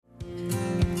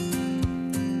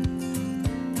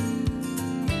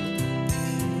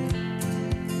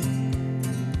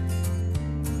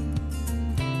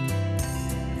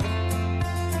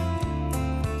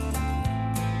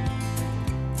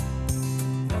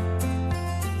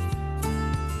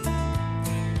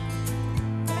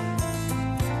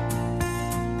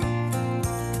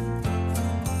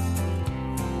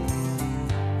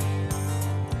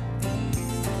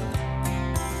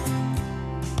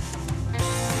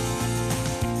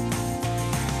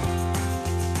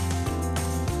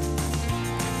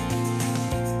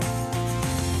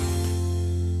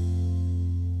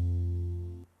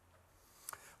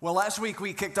Well, last week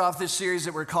we kicked off this series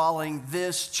that we're calling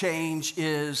This Change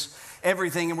is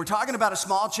Everything. And we're talking about a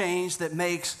small change that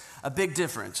makes a big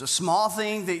difference. A small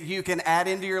thing that you can add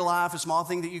into your life, a small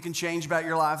thing that you can change about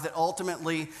your life that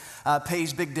ultimately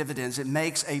pays big dividends. It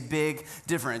makes a big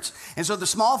difference. And so the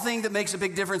small thing that makes a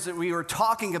big difference that we were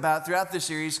talking about throughout this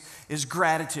series is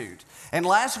gratitude. And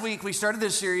last week we started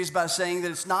this series by saying that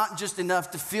it's not just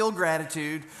enough to feel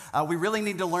gratitude. We really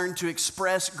need to learn to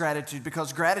express gratitude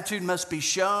because gratitude must be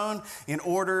shown in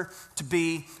order to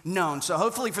be known. So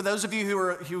hopefully for those of you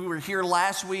who were here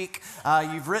last week,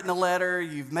 you've written a letter,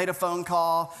 you've made a phone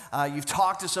call, you've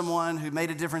talked to someone who made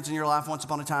a difference in your life once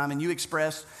upon a time, and you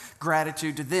expressed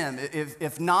gratitude to them.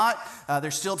 If not,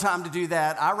 there's still time to do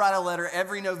that. I write a letter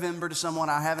every November to someone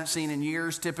I haven't seen in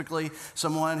years, typically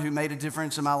someone who made a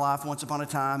difference in my life once upon a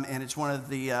time, and it's one of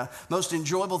the most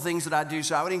enjoyable things that I do.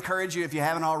 So I would encourage you, if you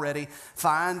haven't already,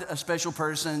 find a special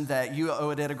person that you owe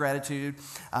a debt of gratitude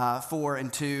for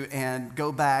and to, and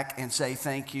go back and say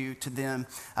thank you to them.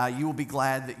 You will be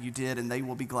glad that you did, and they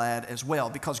will be glad as well,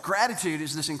 because gratitude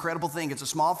is this incredible thing. It's a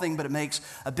small thing, but it makes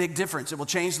a big difference. It will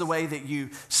change the way that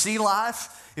you see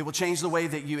life, it will change the way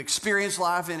that you experience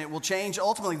life, and it will change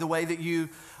ultimately the way that you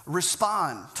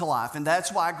respond to life. And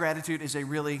that's why gratitude is a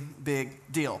really big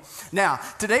deal. Now,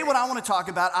 today what I want to talk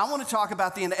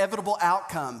about the inevitable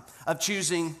outcome of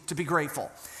choosing to be grateful.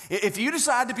 If you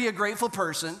decide to be a grateful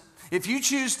person, if you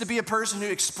choose to be a person who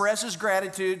expresses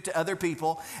gratitude to other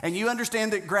people, and you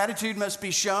understand that gratitude must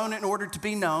be shown in order to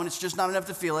be known, it's just not enough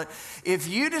to feel it. If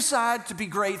you decide to be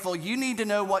grateful, you need to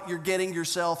know what you're getting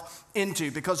yourself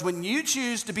into, because when you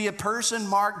choose to be a person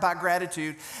marked by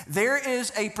gratitude, there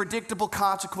is a predictable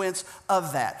consequence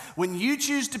of that. When you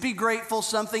choose to be grateful,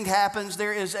 something happens.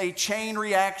 There is a chain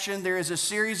reaction. There is a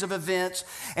series of events,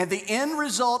 and the end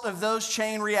result of those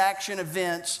chain reaction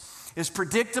events is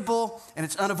predictable and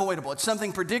it's unavoidable. It's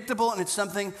something predictable and it's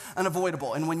something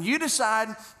unavoidable. And when you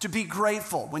decide to be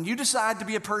grateful, when you decide to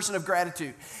be a person of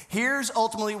gratitude, here's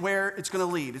ultimately where it's going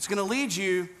to lead. It's going to lead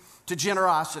you to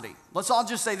generosity. Let's all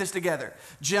just say this together.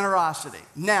 Generosity.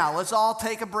 Now, let's all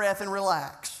take a breath and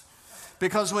relax.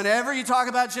 Because whenever you talk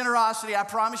about generosity, I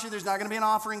promise you there's not going to be an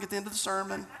offering at the end of the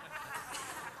sermon.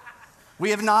 We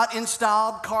have not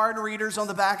installed card readers on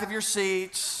the back of your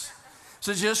seats.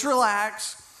 So just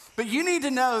relax. But you need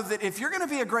to know that if you're going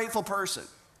to be a grateful person,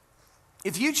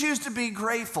 if you choose to be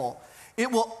grateful,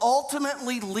 it will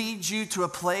ultimately lead you to a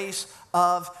place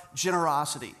of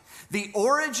generosity. The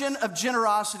origin of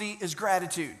generosity is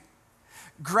gratitude.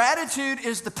 Gratitude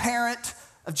is the parent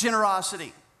of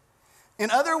generosity.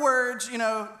 In other words,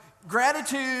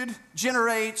 gratitude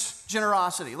generates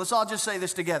generosity. Let's all just say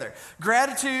this together.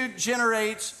 Gratitude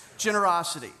generates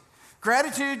generosity.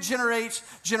 Gratitude generates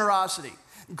generosity.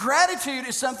 Gratitude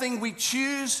is something we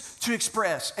choose to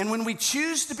express. And when we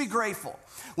choose to be grateful,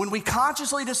 when we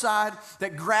consciously decide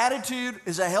that gratitude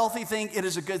is a healthy thing, it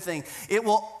is a good thing, it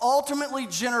will ultimately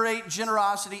generate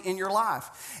generosity in your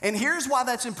life. And here's why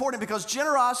that's important, because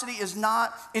generosity is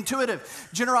not intuitive.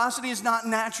 Generosity is not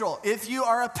natural. If you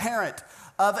are a parent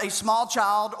of a small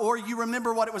child, or you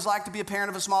remember what it was like to be a parent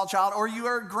of a small child, or you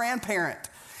are a grandparent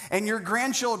and your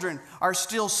grandchildren are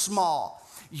still small,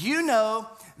 you know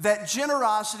that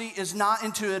generosity is not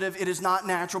intuitive, it is not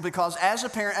natural, because as a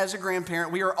parent, as a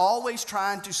grandparent, we are always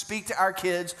trying to speak to our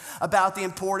kids about the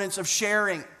importance of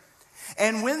sharing.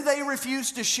 And when they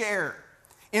refuse to share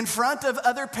in front of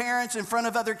other parents, in front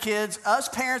of other kids, us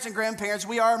parents and grandparents,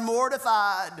 we are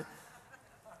mortified.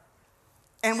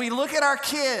 And we look at our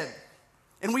kid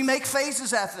and we make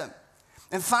faces at them.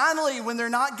 And finally, when they're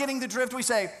not getting the drift, we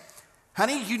say,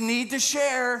 honey, you need to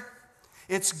share.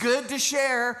 It's good to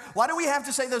share. Why do we have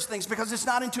to say those things? Because it's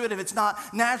not intuitive, it's not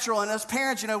natural. And as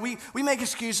parents, we make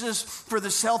excuses for the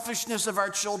selfishness of our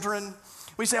children.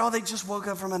 We say, oh, they just woke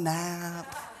up from a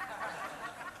nap.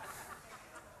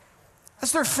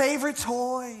 That's their favorite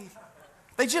toy.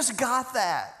 They just got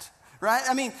that, right?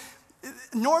 I mean,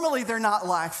 normally they're not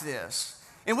like this.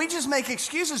 And we just make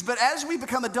excuses, but as we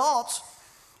become adults,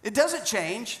 it doesn't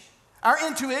change. Our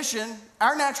intuition,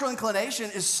 our natural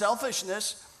inclination is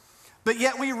selfishness. But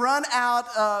yet we run out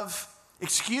of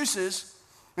excuses,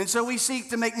 and so we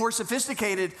seek to make more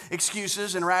sophisticated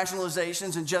excuses and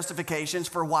rationalizations and justifications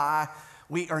for why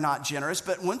we are not generous.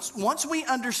 But once we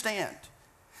understand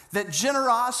that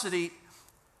generosity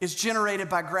is generated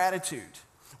by gratitude,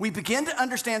 we begin to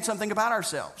understand something about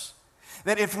ourselves.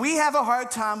 That if we have a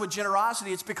hard time with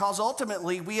generosity, it's because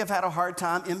ultimately we have had a hard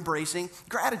time embracing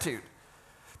gratitude.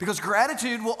 Because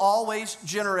gratitude will always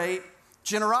generate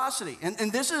generosity.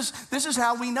 And this is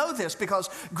how we know this, because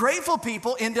grateful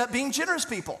people end up being generous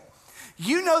people.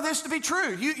 You know this to be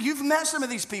true. You've met some of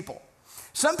these people.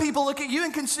 Some people look at you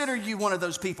and consider you one of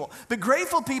those people. But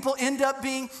grateful people end up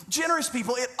being generous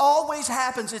people. It always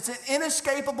happens. It's an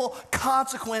inescapable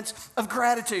consequence of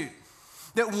gratitude.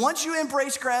 That once you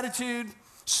embrace gratitude,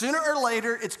 sooner or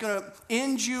later, it's going to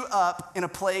end you up in a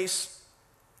place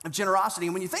of generosity.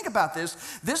 And when you think about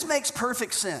this, this makes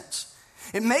perfect sense.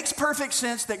 It makes perfect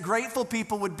sense that grateful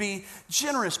people would be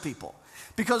generous people.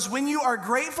 Because when you are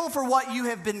grateful for what you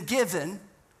have been given,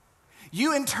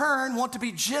 you in turn want to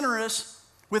be generous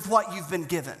with what you've been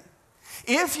given.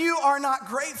 If you are not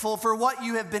grateful for what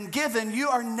you have been given, you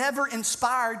are never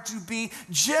inspired to be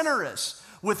generous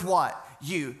with what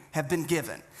you have been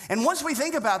given. And once we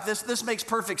think about this, this makes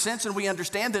perfect sense and we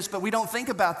understand this, but we don't think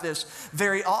about this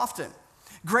very often.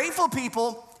 Grateful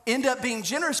people end up being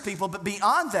generous people, but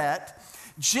beyond that,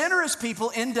 generous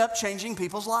people end up changing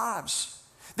people's lives.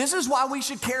 This is why we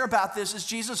should care about this as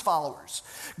Jesus followers.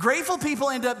 Grateful people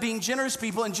end up being generous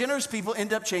people, and generous people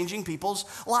end up changing people's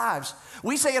lives.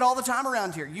 We say it all the time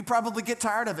around here. You probably get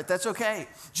tired of it. That's okay.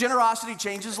 Generosity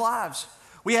changes lives.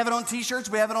 We have it on t-shirts.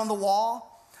 We have it on the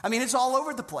wall. I mean, it's all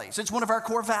over the place. It's one of our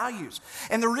core values.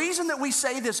 And the reason that we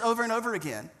say this over and over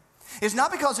again is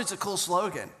not because it's a cool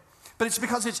slogan, but it's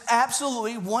because it's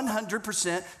absolutely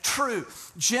 100% true.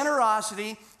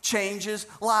 Generosity changes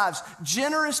lives.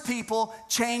 Generous people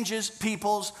changes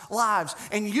people's lives.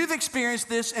 And you've experienced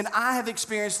this, and I have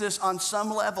experienced this on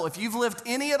some level. If you've lived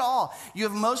any at all, you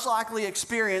have most likely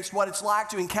experienced what it's like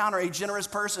to encounter a generous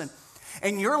person.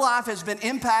 And your life has been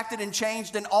impacted and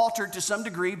changed and altered to some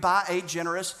degree by a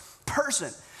generous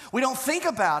person. We don't think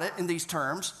about it in these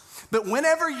terms, but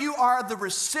whenever you are the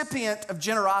recipient of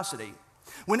generosity,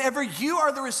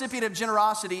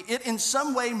 it in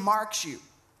some way marks you.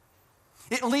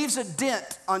 It leaves a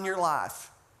dent on your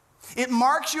life. It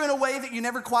marks you in a way that you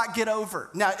never quite get over.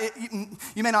 Now,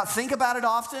 you may not think about it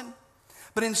often,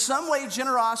 but in some way,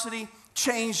 generosity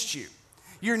changed you.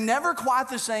 You're never quite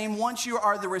the same once you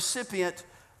are the recipient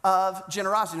of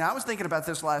generosity. Now, I was thinking about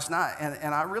this last night,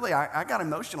 and I got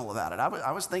emotional about it.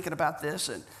 I was thinking about this,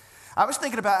 and I was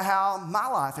thinking about how my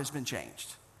life has been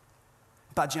changed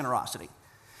by generosity.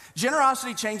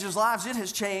 Generosity changes lives. It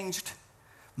has changed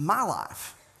my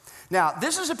life. Now,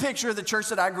 this is a picture of the church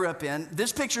that I grew up in.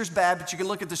 This picture is bad, but you can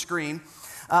look at the screen.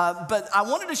 But I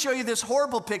wanted to show you this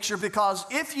horrible picture because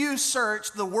if you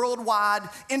search the worldwide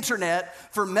internet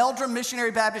for Meldrum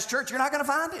Missionary Baptist Church, you're not going to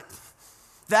find it.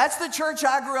 That's the church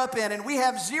I grew up in, and we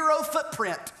have zero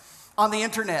footprint on the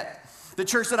internet, the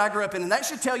church that I grew up in. And that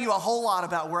should tell you a whole lot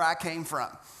about where I came from,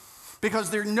 because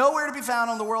they're nowhere to be found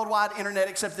on the worldwide internet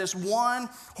except this one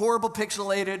horrible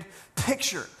pixelated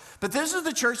picture. But this is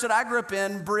the church that I grew up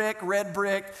in, red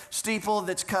brick, steeple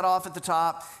that's cut off at the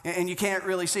top, and you can't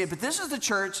really see it. But this is the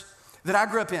church that I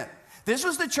grew up in. This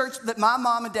was the church that my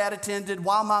mom and dad attended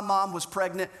while my mom was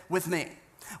pregnant with me.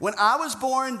 When I was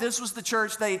born, this was the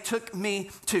church they took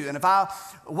me to. And if I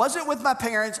wasn't with my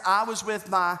parents, I was with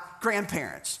my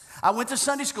grandparents. I went to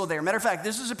Sunday school there. Matter of fact,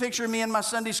 this is a picture of me in my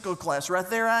Sunday school class. Right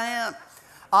there I am.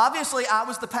 Obviously, I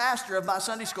was the pastor of my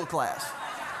Sunday school class.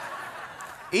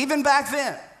 Even back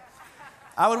then.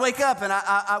 I would wake up and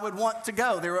I would want to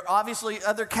go. There were obviously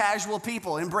other casual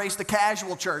people, embraced the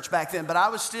casual church back then, but I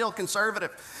was still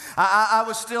conservative.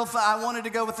 I wanted to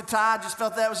go with the tie. I just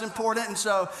felt that was important. And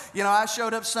so, I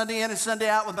showed up Sunday in and Sunday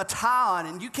out with my tie on.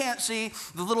 And you can't see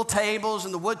the little tables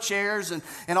and the wood chairs and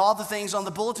all the things on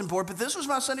the bulletin board, but this was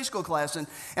my Sunday school class. And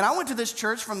I went to this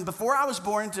church from before I was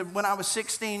born to when I was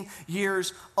 16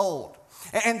 years old.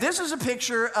 And this is a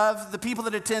picture of the people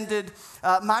that attended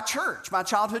my church, my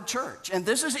childhood church. And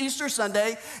this is Easter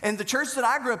Sunday, and the church that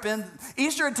I grew up in,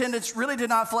 Easter attendance really did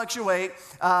not fluctuate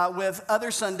with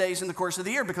other Sundays in the course of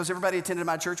the year because everybody attended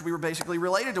my church. We were basically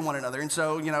related to one another. And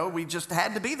so, we just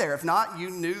had to be there. If not,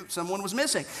 you knew someone was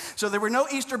missing. So there were no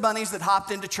Easter bunnies that hopped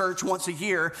into church once a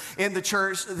year in the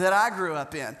church that I grew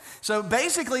up in. So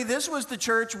basically, this was the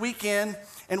church week in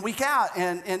and week out.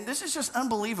 And this is just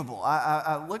unbelievable.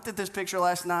 I looked at this picture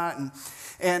last night,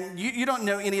 and you don't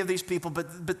know any of these people,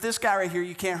 but this guy right here,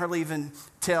 you can't hardly even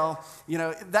tell.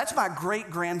 That's my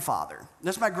great-grandfather.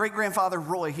 That's my great-grandfather,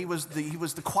 Roy. He was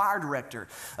the choir director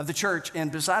of the church, and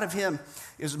beside of him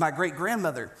is my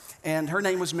great-grandmother, and her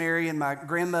name was Mary, and my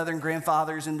grandmother and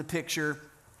grandfather's in the picture.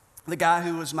 The guy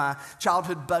who was my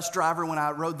childhood bus driver when I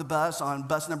rode the bus on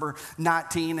bus number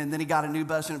 19, and then he got a new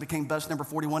bus and it became bus number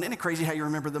 41. Isn't it crazy how you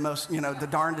remember the most, the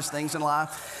darndest things in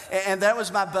life? And that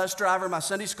was my bus driver. My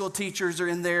Sunday school teachers are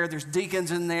in there. There's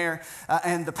deacons in there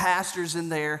and the pastors in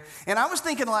there. And I was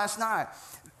thinking last night,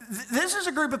 this is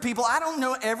a group of people. I don't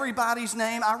know everybody's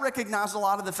name. I recognize a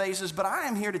lot of the faces, but I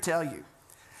am here to tell you,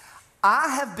 I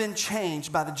have been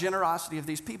changed by the generosity of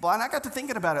these people. And I got to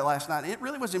thinking about it last night. It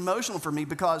really was emotional for me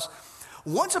because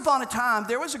once upon a time,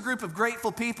 there was a group of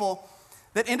grateful people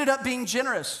that ended up being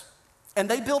generous. And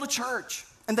they built a church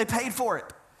and they paid for it.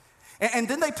 And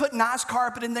then they put nice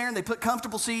carpet in there and they put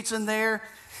comfortable seats in there.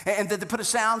 And then they put a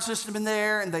sound system in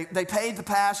there, and they paid the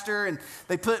pastor, and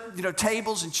they put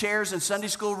tables and chairs in Sunday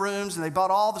school rooms, and they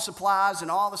bought all the supplies and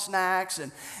all the snacks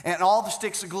and all the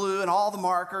sticks of glue and all the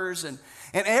markers and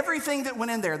everything that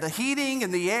went in there, the heating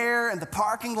and the air and the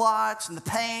parking lots and the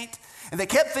paint, and they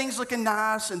kept things looking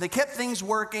nice and they kept things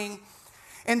working.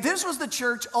 And this was the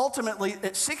church ultimately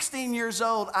at 16 years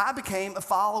old I became a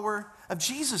follower of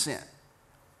Jesus in.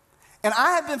 And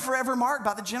I have been forever marked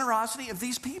by the generosity of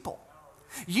these people.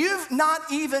 You've not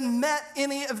even met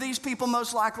any of these people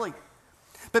most likely.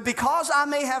 But because I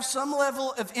may have some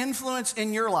level of influence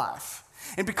in your life,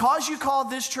 and because you call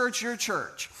this church your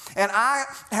church, and I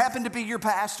happen to be your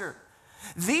pastor,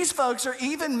 these folks are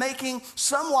even making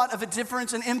somewhat of a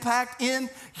difference and impact in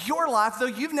your life, though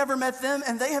you've never met them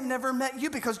and they have never met you,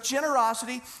 because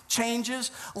generosity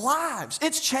changes lives.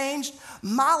 It's changed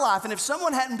my life. And if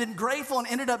someone hadn't been grateful and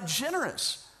ended up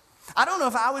generous, I don't know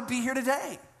if I would be here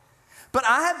today. But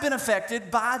I have been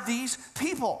affected by these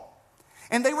people.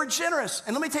 And they were generous.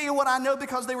 And let me tell you what I know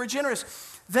because they were generous.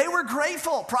 They were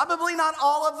grateful. Probably not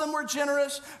all of them were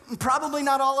generous. Probably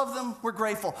not all of them were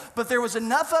grateful. But there was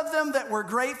enough of them that were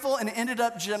grateful and ended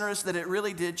up generous that it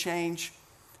really did change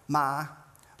my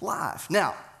life.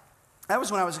 Now, that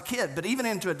was when I was a kid. But even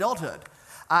into adulthood,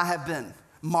 I have been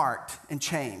marked and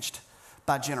changed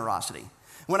by generosity.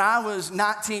 When I was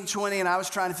 19, 20, and I was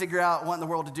trying to figure out what in the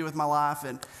world to do with my life,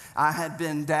 and I had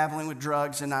been dabbling with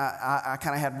drugs, and I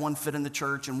kind of had one foot in the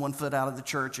church and one foot out of the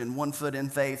church and one foot in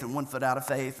faith and one foot out of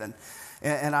faith,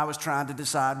 and I was trying to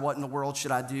decide what in the world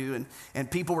should I do,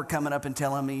 and people were coming up and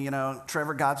telling me,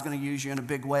 Trevor, God's going to use you in a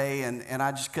big way, and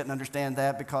I just couldn't understand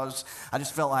that because I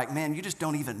just felt like, man, you just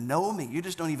don't even know me. You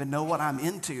just don't even know what I'm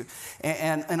into,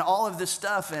 and all of this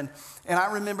stuff, and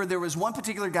I remember there was one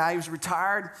particular guy. He was a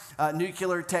retired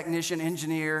nuclear technician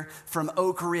engineer from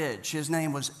Oak Ridge. His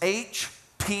name was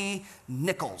H.P.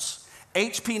 Nichols.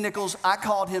 H.P. Nichols, I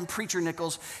called him Preacher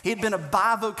Nichols. He had been a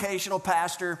bivocational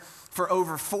pastor for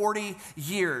over 40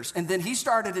 years. And then he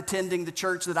started attending the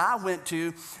church that I went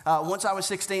to. Once I was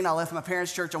 16, I left my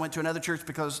parents' church. I went to another church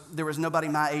because there was nobody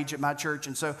my age at my church.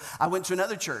 And so I went to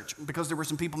another church because there were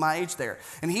some people my age there.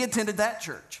 And he attended that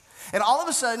church. And all of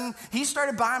a sudden, he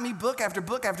started buying me book after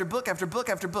book after book after book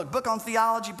after book. Book on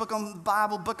theology, book on the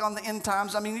Bible, book on the end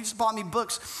times. I mean, he just bought me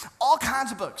books, all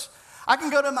kinds of books. I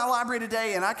can go to my library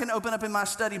today and I can open up in my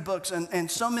study books and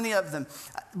so many of them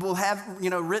will have,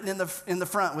 written in the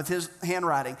front with his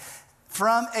handwriting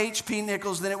from H.P.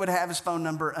 Nichols, then it would have his phone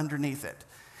number underneath it.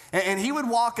 And he would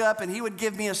walk up and he would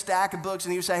give me a stack of books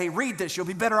and he would say, hey, read this, you'll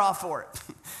be better off for it.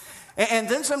 And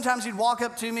then sometimes he'd walk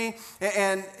up to me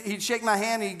and he'd shake my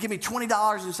hand and he'd give me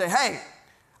 $20 and say, hey,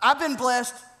 I've been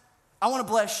blessed, I want to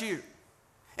bless you.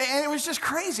 And it was just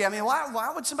crazy. I mean,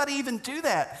 why would somebody even do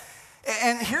that?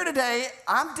 And here today,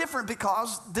 I'm different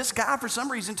because this guy, for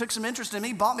some reason, took some interest in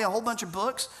me, bought me a whole bunch of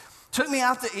books, took me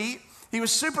out to eat. He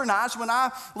was super nice. When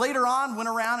I later on went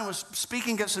around and was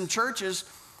speaking at some churches,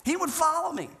 he would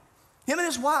follow me. Him and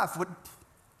his wife would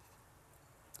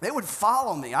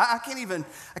follow me. I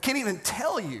can't even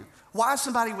tell you why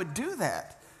somebody would do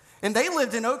that. And they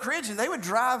lived in Oak Ridge, and they would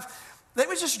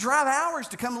just drive hours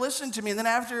to come listen to me. And then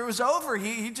after it was over,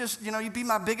 he'd be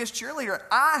my biggest cheerleader.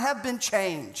 I have been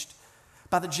changed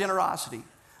by the generosity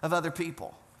of other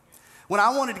people. When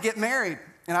I wanted to get married,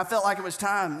 and I felt like it was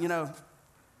time, to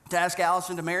ask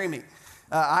Allison to marry me,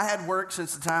 I had worked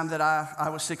since the time that I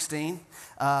was 16,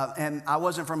 and I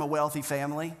wasn't from a wealthy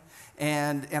family,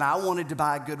 and I wanted to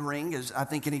buy a good ring, as I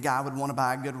think any guy would want to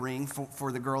buy a good ring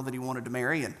for the girl that he wanted to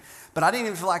marry, but I didn't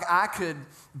even feel like I could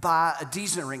buy a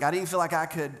decent ring. I didn't feel like I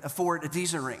could afford a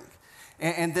decent ring.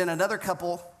 And then another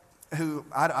couple who,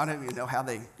 I don't even know how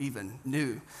they even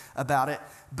knew about it,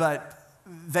 but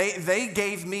they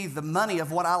gave me the money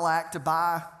of what I lacked to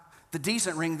buy the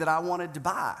decent ring that I wanted to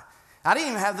buy. I didn't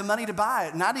even have the money to buy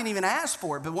it, and I didn't even ask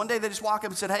for it, but one day they just walked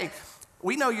up and said, hey,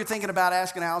 we know you're thinking about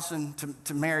asking Allison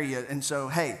to marry you, and so,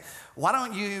 hey, why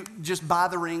don't you just buy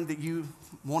the ring that you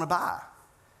want to buy?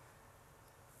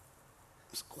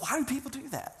 Why do people do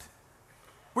that?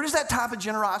 Where does that type of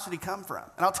generosity come from?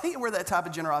 And I'll tell you where that type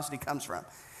of generosity comes from.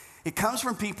 It comes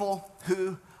from people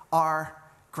who are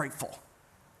grateful.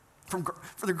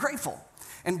 They're grateful.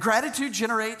 And gratitude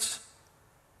generates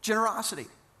generosity.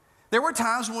 There were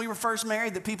times when we were first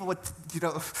married that people would,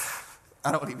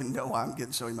 I don't even know why I'm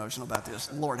getting so emotional about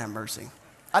this. Lord have mercy.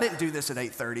 I didn't do this at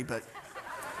 8:30, but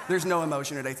There's no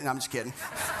emotion today. No, I'm just kidding.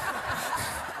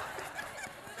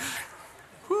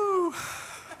 Woo.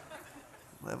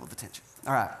 Level of attention.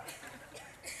 All right.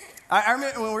 I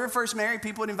remember when we were first married,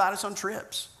 people would invite us on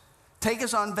trips, take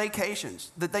us on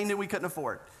vacations that they knew we couldn't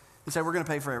afford, and say, we're going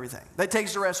to pay for everything. They'd take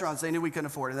us to restaurants they knew we couldn't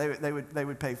afford, and they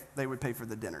would pay for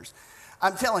the dinners.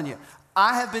 I'm telling you,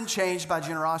 I have been changed by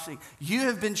generosity. You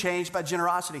have been changed by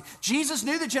generosity. Jesus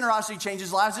knew that generosity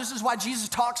changes lives. This is why Jesus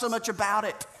talks so much about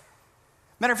it.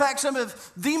 Matter of fact, some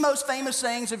of the most famous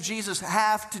sayings of Jesus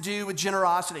have to do with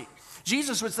generosity.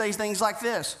 Jesus would say things like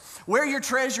this: where your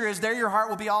treasure is, there your heart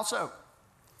will be also.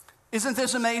 Isn't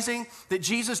this amazing that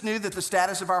Jesus knew that the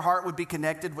status of our heart would be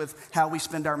connected with how we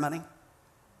spend our money?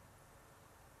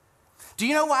 Do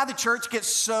you know why the church gets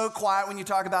so quiet when you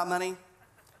talk about money?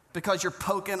 Because you're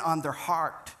poking on their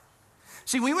heart.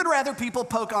 See, we would rather people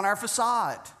poke on our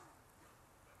facade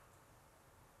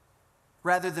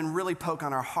rather than really poke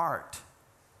on our heart.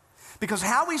 Because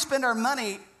how we spend our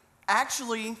money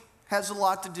actually has a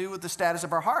lot to do with the status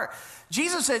of our heart.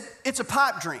 Jesus said, it's a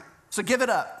pipe dream, so give it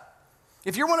up.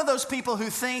 If you're one of those people who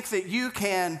think that you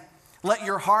can let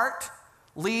your heart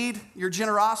lead your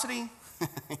generosity,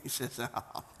 he says,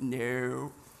 oh,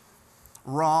 no,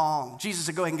 wrong. Jesus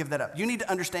said, go ahead and give that up. You need to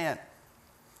understand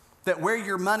that where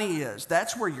your money is,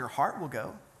 that's where your heart will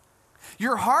go.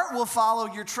 Your heart will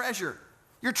follow your treasure.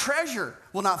 Your treasure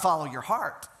will not follow your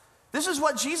heart. This is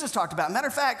what Jesus talked about. Matter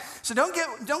of fact, so don't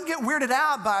get weirded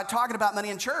out by talking about money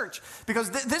in church, because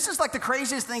this is like the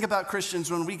craziest thing about Christians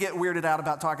when we get weirded out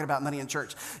about talking about money in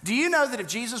church. Do you know that if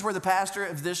Jesus were the pastor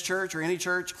of this church or any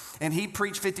church and he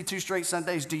preached 52 straight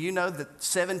Sundays, do you know that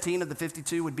 17 of the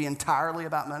 52 would be entirely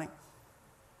about money?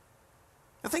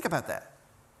 Now think about that.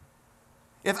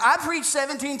 If I preached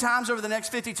 17 times over the next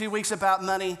 52 weeks about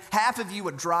money, half of you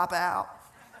would drop out.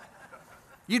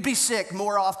 You'd be sick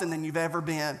more often than you've ever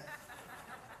been.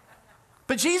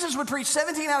 But Jesus would preach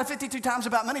 17 out of 52 times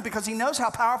about money because he knows how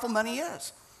powerful money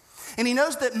is. And he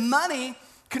knows that money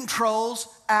controls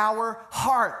our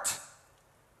heart,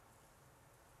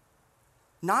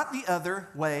 not the other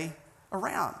way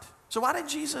around. So why did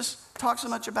Jesus talk so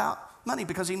much about money?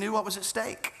 Because he knew what was at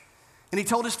stake. And he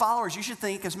told his followers, you should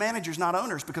think as managers, not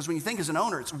owners, because when you think as an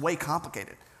owner, it's way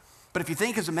complicated. But if you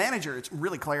think as a manager, it's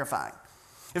really clarifying.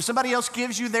 If somebody else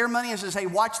gives you their money and says, hey,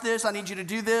 watch this, I need you to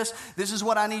do this, this is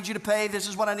what I need you to pay, this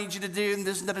is what I need you to do, and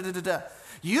this, da-da-da-da-da.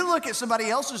 You look at somebody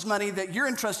else's money that you're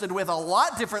entrusted with a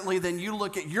lot differently than you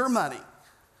look at your money,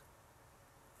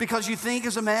 because you think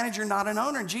as a manager, not an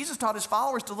owner. And Jesus taught his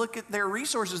followers to look at their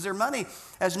resources, their money,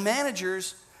 as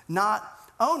managers, not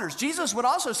owners. Jesus would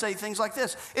also say things like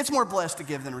this: it's more blessed to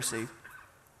give than receive.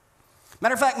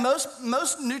 Matter of fact,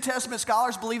 most New Testament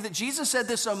scholars believe that Jesus said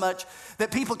this so much that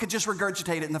people could just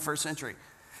regurgitate it in the first century.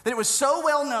 That it was so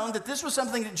well known that this was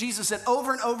something that Jesus said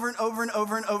over and over and over and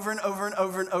over and over and over and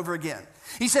over and over again.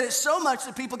 He said it so much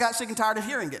that people got sick and tired of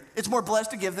hearing it. It's more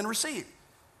blessed to give than receive.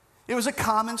 It was a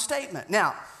common statement.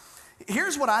 Now,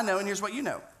 here's what I know and here's what you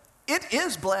know. It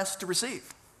is blessed to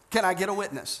receive. Can I get a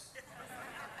witness?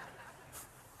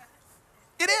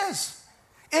 It is.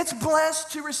 It's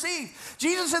blessed to receive.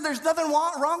 Jesus said there's nothing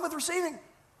wrong with receiving.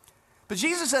 But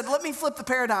Jesus said, let me flip the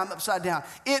paradigm upside down.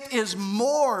 It is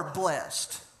more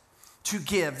blessed to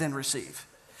give than receive.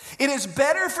 It is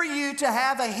better for you to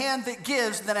have a hand that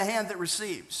gives than a hand that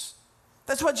receives.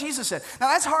 That's what Jesus said. Now,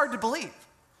 that's hard to believe.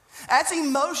 That's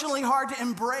emotionally hard to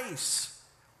embrace.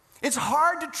 It's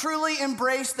hard to truly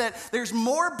embrace that there's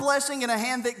more blessing in a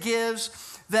hand that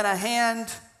gives than a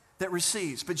hand that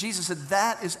receives. But Jesus said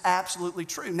that is absolutely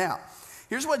true. Now,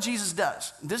 here's what Jesus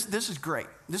does. This is great.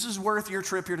 This is worth your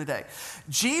trip here today.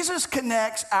 Jesus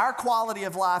connects our quality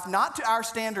of life not to our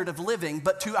standard of living,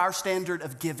 but to our standard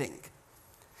of giving.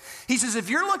 He says, if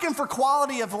you're looking for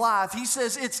quality of life, he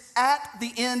says it's at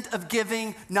the end of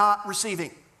giving, not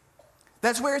receiving.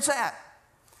 That's where it's at.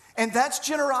 And that's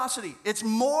generosity. It's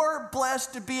more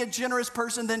blessed to be a generous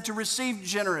person than to receive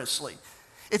generously.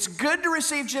 It's good to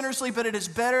receive generously, but it is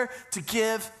better to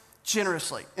give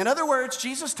generously. In other words,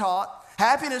 Jesus taught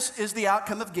happiness is the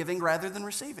outcome of giving rather than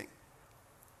receiving.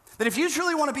 That if you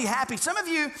truly want to be happy, some of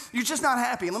you, you're just not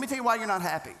happy. And let me tell you why you're not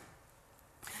happy.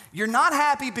 You're not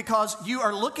happy because you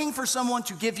are looking for someone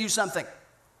to give you something.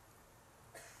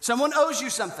 Someone owes you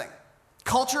something.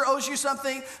 Culture owes you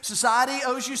something. Society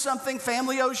owes you something.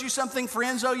 Family owes you something.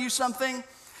 Friends owe you something.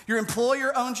 Your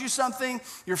employer owes you something.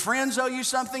 Your friends owe you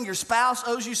something. Your spouse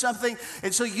owes you something.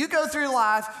 And so you go through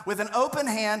life with an open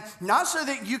hand, not so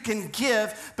that you can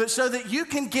give, but so that you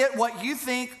can get what you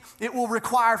think it will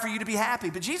require for you to be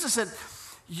happy. But Jesus said,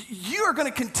 you are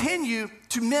going to continue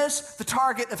to miss the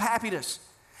target of happiness.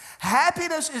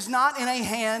 Happiness is not in a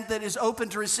hand that is open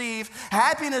to receive.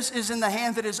 Happiness is in the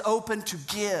hand that is open to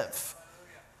give.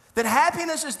 That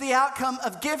happiness is the outcome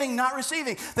of giving, not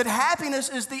receiving. That happiness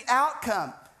is the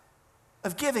outcome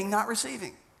of giving, not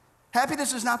receiving.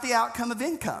 Happiness is not the outcome of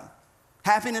income.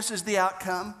 Happiness is the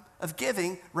outcome of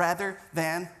giving rather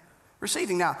than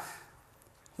receiving. Now,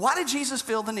 why did Jesus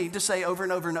feel the need to say over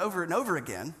and over and over and over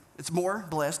again, it's more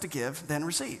blessed to give than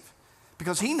receive?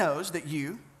 Because he knows that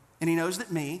you, and he knows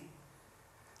that me,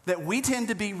 that we tend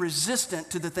to be resistant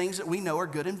to the things that we know are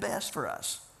good and best for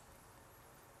us.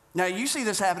 Now, you see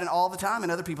this happening all the time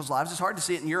in other people's lives. It's hard to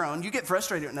see it in your own. You get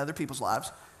frustrated in other people's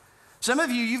lives. Some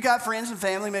of you, you've got friends and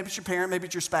family, maybe it's your parent, maybe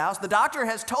it's your spouse. The doctor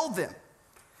has told them,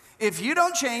 if you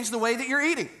don't change the way that you're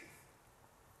eating,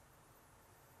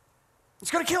 it's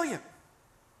going to kill you.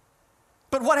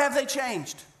 But what have they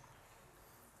changed?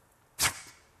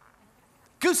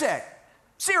 Goose egg,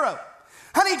 0.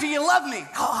 Honey, do you love me?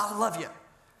 Oh, I love you.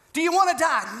 Do you want to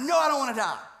die? No, I don't want to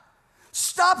die.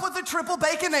 Stop with the triple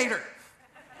baconator.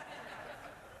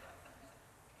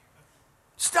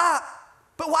 Stop.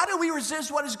 But why do we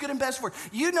resist what is good and best for?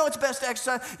 You know it's best to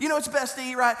exercise. You know it's best to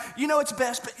eat right. You know it's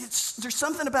best, but there's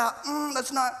something about,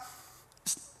 that's not,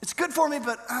 it's good for me,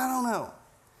 but I don't know.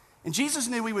 And Jesus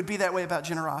knew we would be that way about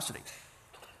generosity.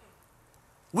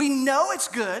 We know it's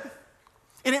good,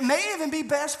 and it may even be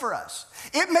best for us.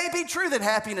 It may be true that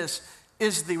happiness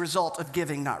is the result of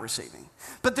giving, not receiving.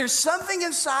 But there's something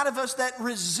inside of us that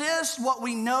resists what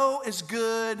we know is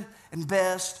good and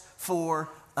best for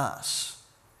us.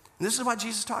 And this is why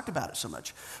Jesus talked about it so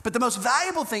much. But the most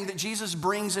valuable thing that Jesus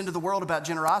brings into the world about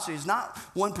generosity is not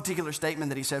one particular statement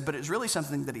that he said, but it's really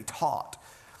something that he taught.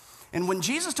 And when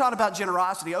Jesus taught about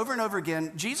generosity over and over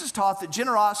again, Jesus taught that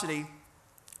generosity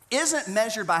isn't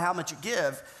measured by how much you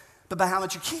give, but by how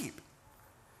much you keep.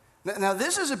 Now,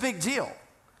 this is a big deal.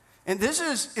 And this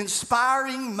is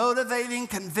inspiring, motivating,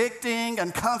 convicting,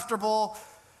 uncomfortable.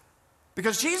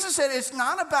 Because Jesus said it's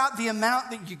not about the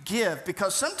amount that you give,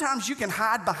 because sometimes you can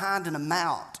hide behind an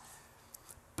amount.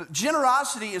 But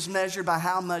generosity is measured by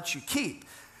how much you keep.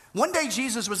 One day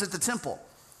Jesus was at the temple,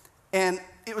 and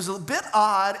it was a bit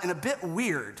odd and a bit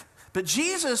weird, but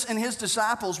Jesus and his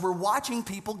disciples were watching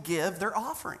people give their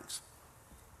offerings.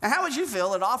 Now, how would you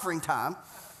feel at offering time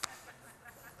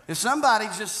if somebody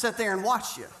just sat there and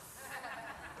watched you?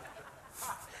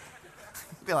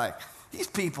 You'd be like, these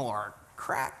people are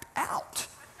cracked out.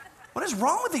 What is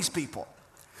wrong with these people?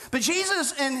 But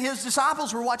Jesus and his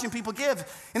disciples were watching people give.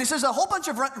 And it says a whole bunch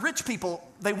of rich people,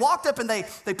 they walked up and they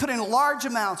put in large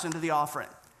amounts into the offering.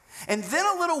 And then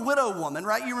a little widow woman,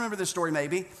 right? You remember this story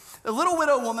maybe. A little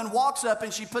widow woman walks up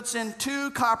and she puts in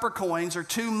 2 copper coins or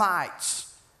 2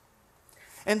 mites.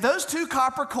 And those 2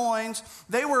 copper coins,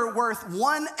 they were worth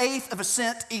 1/8 of a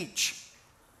cent each.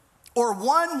 Or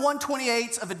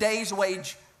 1/128 of a day's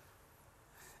wage.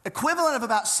 Equivalent of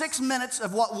about 6 minutes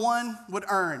of what one would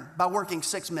earn by working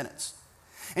 6 minutes.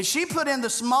 And she put in the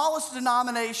smallest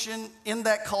denomination in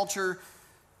that culture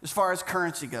as far as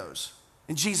currency goes.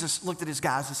 And Jesus looked at his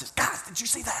guys and says, guys, did you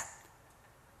see that?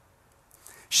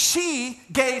 She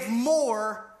gave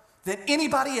more than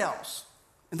anybody else.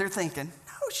 And they're thinking,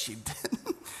 no, she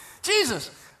didn't. Jesus,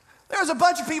 there was a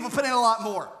bunch of people putting in a lot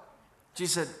more.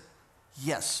 Jesus said,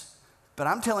 yes. But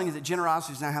I'm telling you that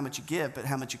generosity is not how much you give, but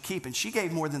how much you keep. And she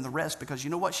gave more than the rest because you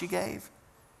know what she gave?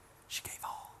 She gave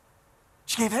all.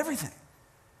 She gave everything.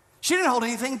 She didn't hold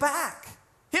anything back.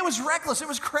 It was reckless. It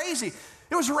was crazy.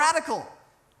 It was radical.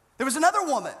 There was another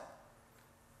woman.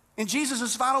 In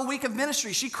Jesus' final week of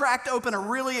ministry, she cracked open a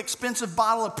really expensive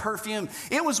bottle of perfume.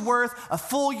 It was worth a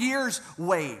full year's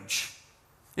wage.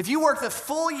 If you worked a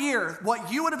full year,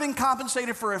 what you would have been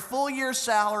compensated for a full year's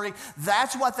salary,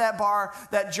 that's what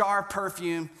that jar of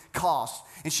perfume cost.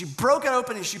 And she broke it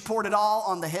open and she poured it all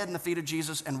on the head and the feet of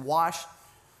Jesus and washed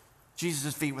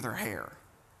Jesus' feet with her hair.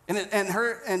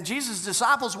 And Jesus'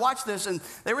 disciples watched this and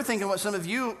they were thinking what some of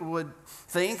you would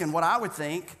think and what I would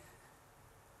think.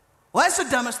 Well, that's the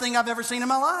dumbest thing I've ever seen in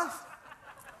my life.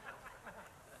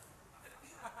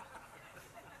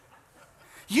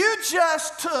 You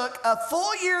just took a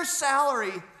full year's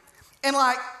salary and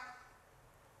I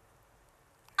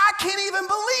can't even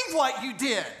believe what you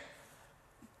did.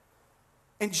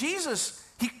 And Jesus,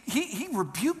 he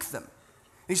rebuked them.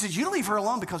 He said, you leave her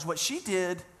alone because what she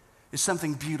did is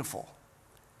something beautiful.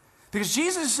 Because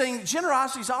Jesus is saying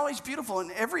generosity is always beautiful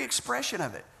in every expression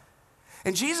of it.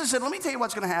 And Jesus said, let me tell you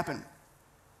what's going to happen.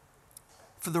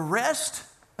 For the rest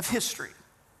of history,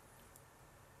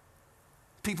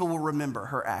 people will remember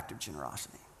her act of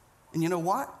generosity. And you know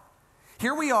what?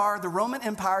 Here we are, the Roman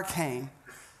Empire came,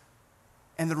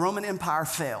 and the Roman Empire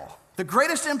fell. the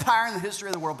greatest empire in the history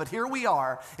of the world. But here we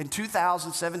are in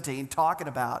 2017 talking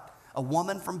about a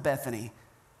woman from Bethany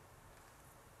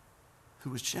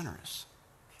who was generous.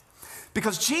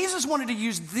 Because Jesus wanted to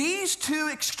use these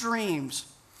two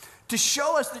extremes to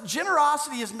show us that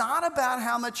generosity is not about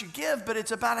how much you give, but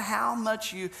it's about how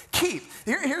much you keep.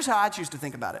 Here's how I choose to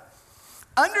think about it.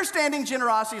 Understanding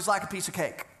generosity is like a piece of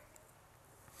cake.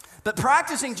 But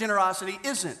practicing generosity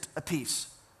isn't a piece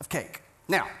of cake.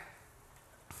 Now,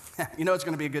 you know it's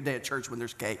going to be a good day at church when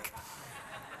there's cake.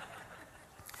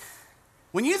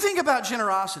 When you think about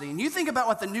generosity, and you think about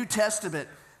what the New Testament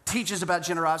teaches about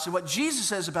generosity, what Jesus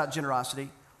says about generosity,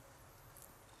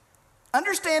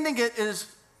 understanding it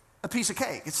is a piece of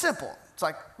cake. It's simple. It's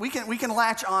like we can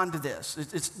latch on to this.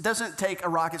 It doesn't take a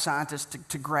rocket scientist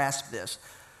to grasp this.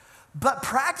 But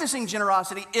practicing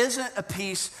generosity isn't a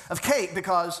piece of cake,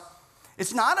 because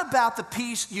it's not about the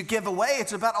piece you give away.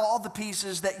 It's about all the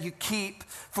pieces that you keep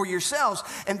for yourselves.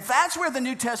 And that's where the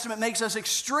New Testament makes us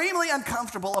extremely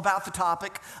uncomfortable about the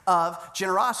topic of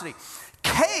generosity.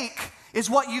 Cake is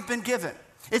what you've been given.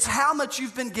 It's how much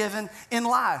you've been given in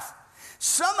life.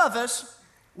 Some of us,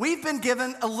 we've been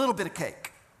given a little bit of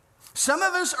cake. Some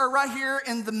of us are right here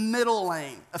in the middle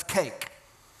lane of cake.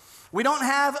 We don't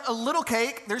have a little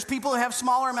cake. There's people who have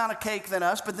smaller amount of cake than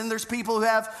us, but then there's people who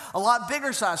have a lot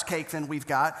bigger size cake than we've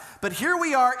got. But here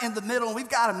we are in the middle, and we've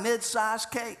got a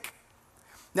mid-sized cake.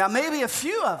 Now, maybe a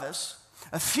few of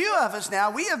us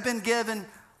now, we have been given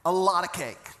a lot of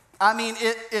cake. I mean,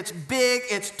 it's big,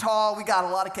 it's tall, we got a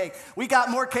lot of cake. We got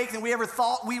more cake than we ever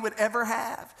thought we would ever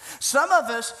have. Some of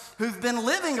us who've been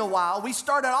living a while, we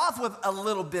started off with a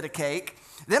little bit of cake.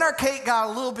 Then our cake got a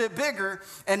little bit bigger,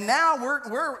 and now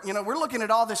we're looking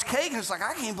at all this cake, and it's like,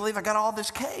 I can't believe I got all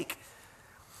this cake.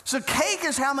 So cake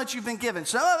is how much you've been given.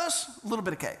 Some of us, a little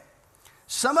bit of cake.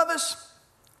 Some of us,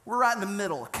 we're right in the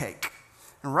middle of cake.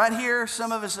 And right here,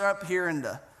 some of us are up here in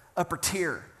the upper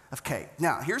tier of cake.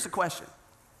 Now, here's the question.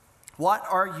 What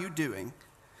are you doing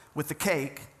with the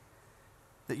cake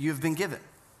that you've been given?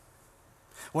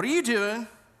 What are you doing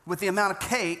with the amount of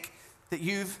cake that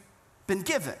you've been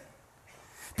given?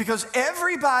 Because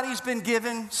everybody's been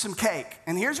given some cake.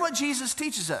 And here's what Jesus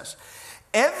teaches us.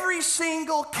 Every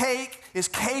single cake is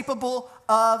capable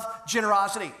of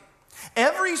generosity.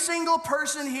 Every single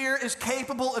person here is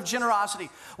capable of generosity.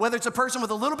 Whether it's a person with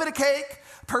a little bit of cake,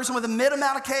 a person with a mid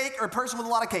amount of cake, or a person with a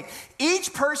lot of cake.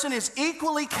 Each person is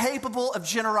equally capable of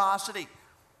generosity.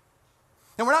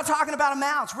 And we're not talking about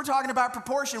amounts. We're talking about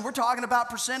proportion. We're talking about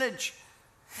percentage.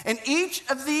 And each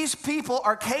of these people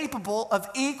are capable of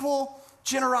equal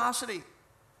generosity.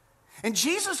 And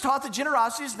Jesus taught that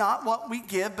generosity is not what we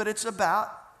give, but it's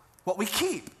about what we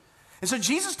keep. And so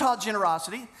Jesus taught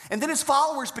generosity, and then his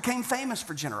followers became famous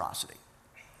for generosity.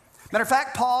 Matter of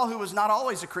fact, Paul, who was not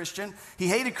always a Christian, he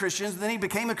hated Christians, then he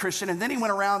became a Christian, and then he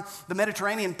went around the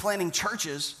Mediterranean planting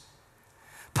churches.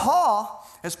 Paul,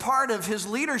 as part of his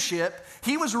leadership,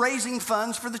 he was raising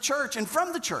funds for the church and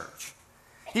from the church.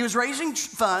 He was raising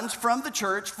funds from the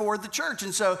church for the church.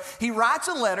 And so he writes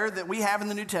a letter that we have in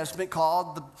the New Testament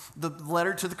called the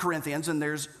letter to the Corinthians. And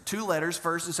there's two letters,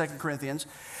 1st and 2nd Corinthians.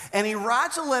 And he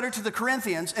writes a letter to the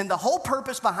Corinthians. And the whole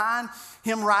purpose behind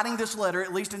him writing this letter,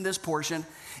 at least in this portion,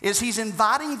 is he's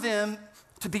inviting them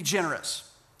to be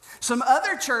generous. Some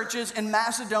other churches in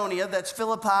Macedonia, that's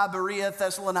Philippi, Berea,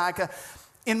 Thessalonica.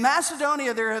 In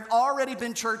Macedonia, there have already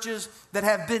been churches that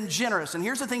have been generous. And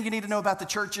here's the thing you need to know about the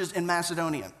churches in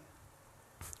Macedonia.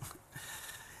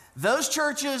 Those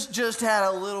churches just had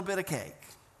a little bit of cake.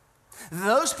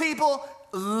 Those people,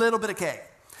 a little bit of cake.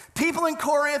 People in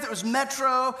Corinth, it was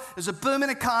metro, it was a booming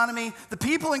economy. The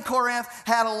people in Corinth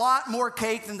had a lot more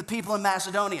cake than the people in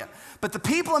Macedonia. But the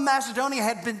people in Macedonia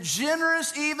had been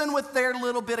generous even with their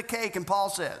little bit of cake. And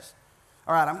Paul says,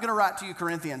 all right, I'm going to write to you,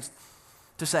 Corinthians,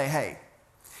 to say, hey,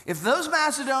 if those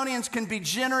Macedonians can be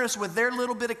generous with their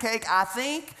little bit of cake, I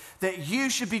think that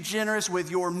you should be generous with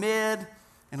your mid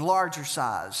and larger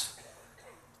size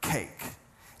cake.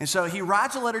 And so he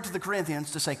writes a letter to the Corinthians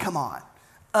to say, come on.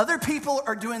 Other people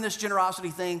are doing this generosity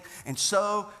thing, and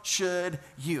so should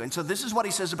you. And so this is what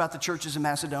he says about the churches in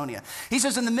Macedonia. He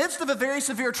says, in the midst of a very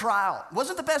severe trial,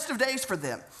 wasn't the best of days for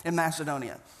them in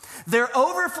Macedonia. Their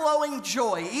overflowing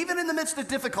joy, even in the midst of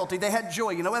difficulty, they had joy.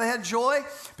 You know why they had joy?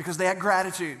 Because they had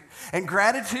gratitude. And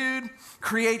gratitude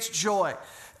creates joy.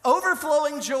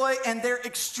 Overflowing joy and their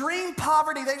extreme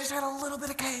poverty, they just had a little bit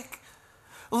of cake.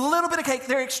 A little bit of cake.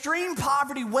 Their extreme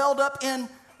poverty welled up in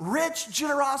rich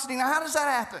generosity. Now, how does that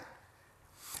happen?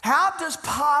 How does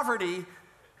poverty,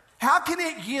 how can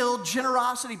it yield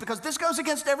generosity? Because this goes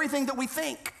against everything that we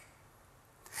think.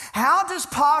 How does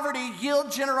poverty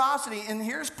yield generosity? And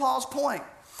here's Paul's point.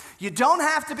 You don't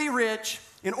have to be rich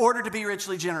in order to be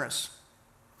richly generous.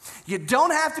 You don't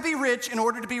have to be rich in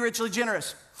order to be richly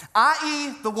generous,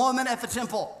 i.e., the woman at the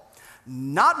temple.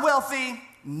 Not wealthy,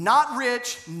 not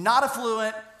rich, not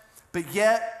affluent, but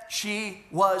yet she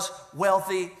was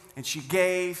wealthy and she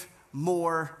gave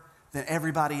more than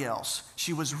everybody else.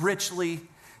 She was richly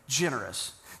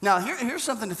generous. Now, here's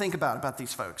something to think about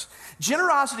these folks.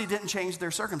 Generosity didn't change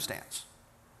their circumstance.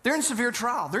 They're in severe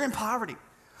trial. They're in poverty.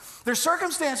 Their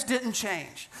circumstance didn't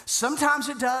change. Sometimes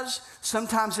it does,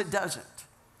 sometimes it doesn't.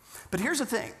 But here's the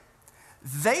thing.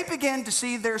 They began to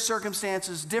see their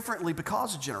circumstances differently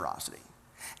because of generosity.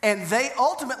 And they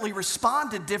ultimately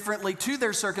responded differently to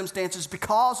their circumstances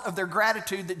because of their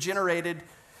gratitude that generated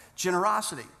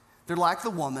generosity. They're like the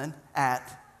woman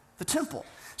at the temple.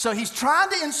 So he's trying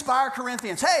to inspire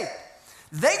Corinthians. Hey,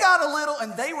 they got a little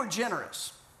and they were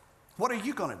generous. What are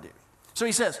you going to do? So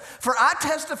he says, for I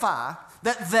testify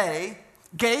that they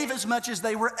gave as much as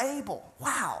they were able.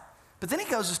 Wow. But then he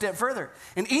goes a step further,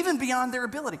 and even beyond their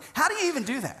ability. How do you even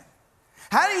do that?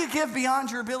 How do you give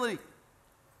beyond your ability?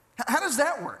 How does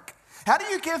that work? How do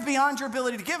you give beyond your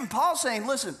ability to give? And Paul's saying,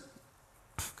 listen,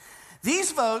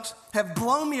 these folks have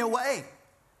blown me away.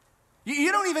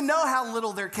 You don't even know how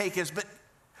little their cake is, but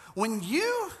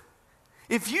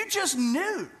if you just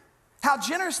knew how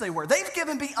generous they were, they've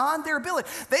given beyond their ability.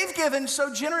 They've given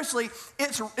so generously,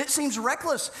 it seems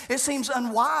reckless. It seems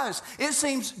unwise. It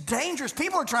seems dangerous.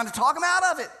 People are trying to talk them out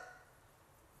of it.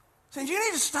 Saying, you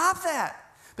need to stop that.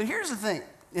 But here's the thing,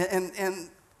 and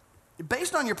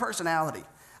based on your personality,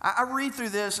 I read through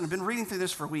this, and I've been reading through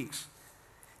this for weeks.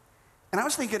 And I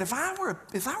was thinking, if I were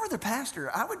the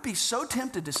pastor, I would be so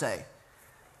tempted to say,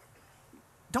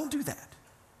 don't do that.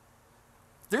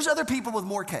 There's other people with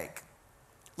more cake.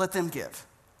 Let them give.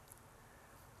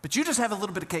 But you just have a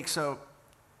little bit of cake, so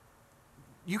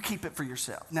you keep it for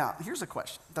yourself. Now, here's a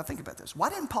question. Now think about this. Why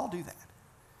didn't Paul do that?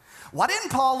 Why didn't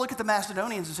Paul look at the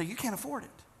Macedonians and say, you can't afford it?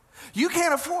 You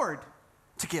can't afford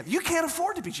to give. You can't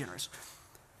afford to be generous.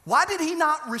 Why did he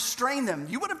not restrain them?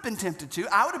 You would have been tempted to.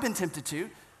 I would have been tempted to.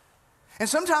 And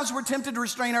sometimes we're tempted to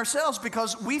restrain ourselves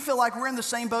because we feel like we're in the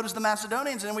same boat as the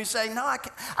Macedonians, and we say, no,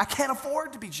 I can't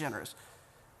afford to be generous.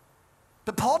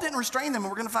 But Paul didn't restrain them,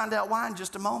 and we're going to find out why in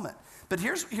just a moment. But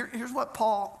here's what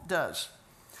Paul does.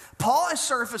 Paul is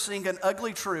surfacing an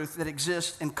ugly truth that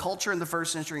exists in culture in the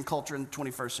first century and culture in the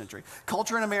 21st century.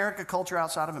 Culture in America, culture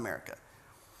outside of America.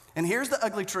 And here's the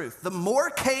ugly truth. The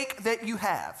more cake that you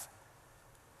have,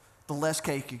 the less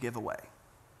cake you give away.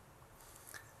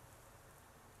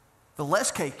 The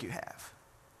less cake you have,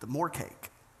 the more cake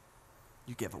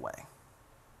you give away.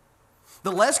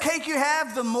 The less cake you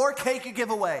have, the more cake you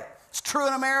give away. It's true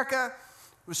in America.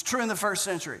 It was true in the first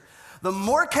century. The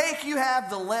more cake you have,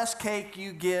 the less cake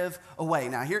you give away.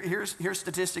 Now, here's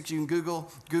statistics you can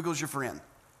Google. Google's your friend.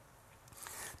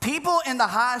 People in the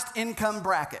highest income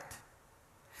bracket,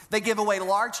 they give away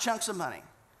large chunks of money.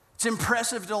 It's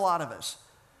impressive to a lot of us.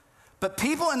 But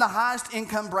people in the highest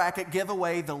income bracket give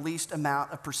away the least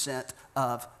amount of percent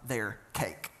of their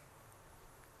cake.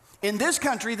 In this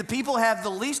country, the people have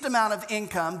the least amount of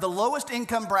income, the lowest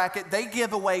income bracket, they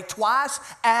give away twice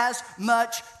as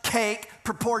much cake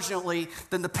proportionately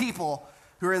than the people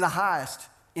who are in the highest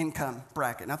income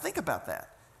bracket. Now think about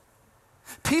that.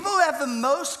 People who have the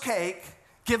most cake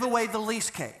give away the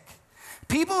least cake.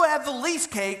 People who have the least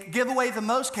cake give away the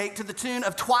most cake to the tune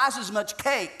of twice as much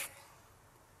cake.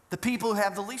 The people who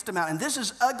have the least amount. And this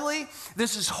is ugly.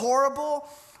 This is horrible.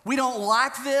 We don't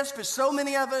like this, but so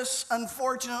many of us,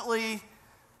 unfortunately,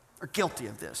 are guilty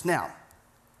of this. Now,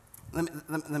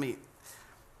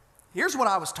 here's what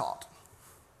I was taught.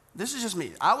 This is just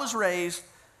me. I was raised,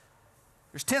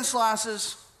 there's 10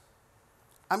 slices.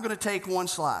 I'm going to take one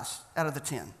slice out of the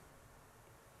 10. And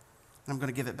I'm going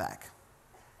to give it back.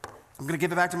 I'm going to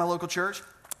give it back to my local church.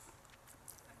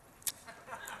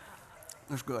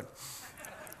 That's good.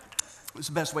 It's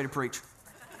the best way to preach.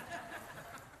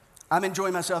 I'm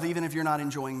enjoying myself even if you're not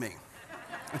enjoying me.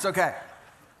 It's okay.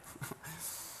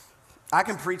 I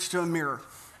can preach to a mirror.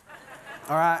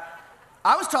 All right?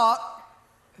 I was taught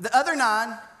the other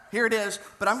 9, here it is,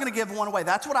 but I'm going to give one away.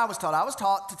 That's what I was taught. I was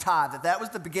taught to tithe, that was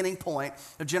the beginning point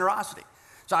of generosity.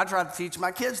 So I try to teach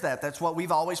my kids that. That's what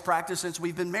we've always practiced since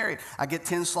we've been married. I get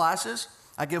 10 slices,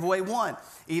 I give away 1.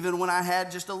 Even when I had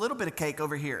just a little bit of cake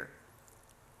over here,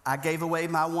 I gave away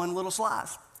my 1 little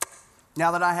slice.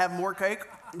 Now that I have more cake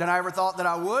than I ever thought that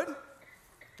I would,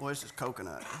 well, this is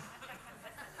coconut.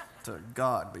 To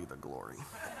God be the glory.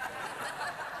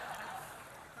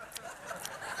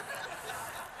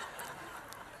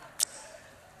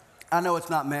 I know it's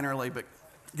not mannerly, but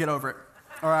get over it,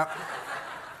 all right?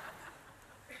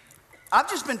 I've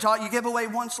just been taught you give away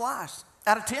one slice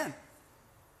out of 10.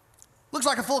 Looks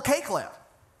like a full cake left.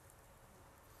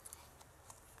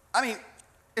 I mean,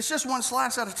 it's just one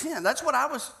slice out of 10. That's what I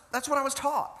was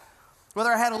taught. Whether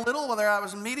I had a little, whether I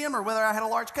was medium, or whether I had a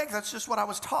large cake, that's just what I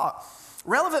was taught.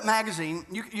 Relevant Magazine,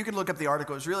 you can look up the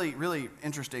article. It's really, really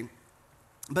interesting.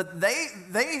 But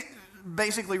they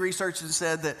basically researched and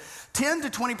said that 10 to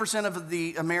 20% of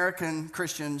the American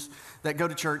Christians that go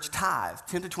to church tithe.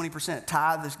 10 to 20%.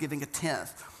 Tithe is giving a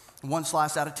tenth. One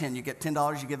slice out of 10. You get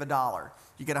 $10, you give $1.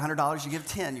 You get $100, you give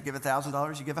 10. You give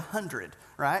 $1,000, you give 100,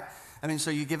 right? I mean,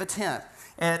 so you give a tenth.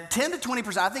 And 10 to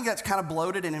 20%, I think that's kind of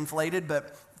bloated and inflated,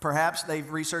 but perhaps they've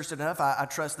researched it enough. I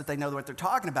trust that they know what they're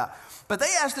talking about. But they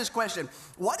asked this question: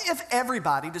 what if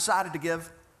everybody decided to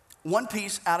give one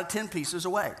piece out of 10 pieces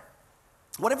away?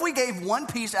 What if we gave one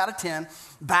piece out of 10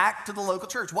 back to the local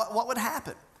church? What would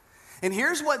happen? And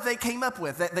here's what they came up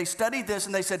with. They studied this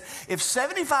and they said if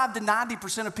 75 to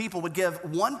 90% of people would give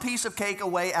one piece of cake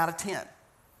away out of 10,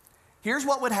 here's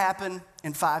what would happen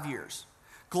in 5 years.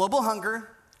 Global hunger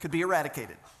could be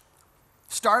eradicated.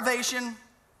 Starvation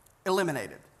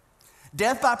eliminated.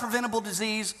 Death by preventable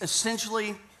disease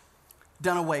essentially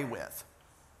done away with.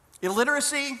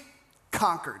 Illiteracy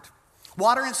conquered.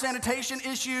 Water and sanitation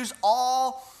issues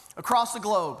all across the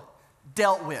globe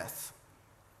dealt with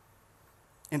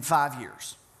in 5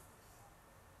 years.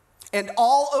 And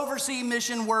all overseas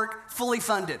mission work fully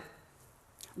funded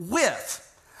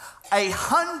with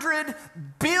 $100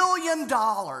 billion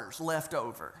left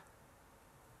over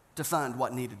to fund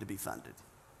what needed to be funded.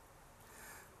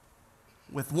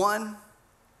 With one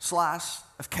slice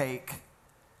of cake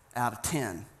out of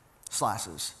 10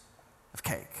 slices of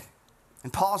cake.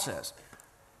 And Paul says,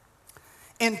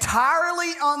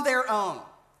 entirely on their own,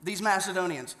 these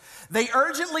Macedonians, they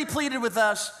urgently pleaded with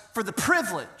us for the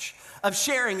privilege of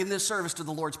sharing in this service to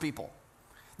the Lord's people.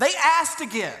 They asked to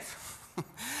give.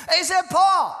 They said,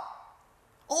 Paul,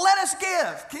 let us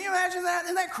give. Can you imagine that?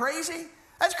 Isn't that crazy?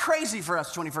 That's crazy for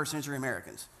us 21st century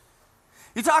Americans.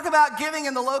 You talk about giving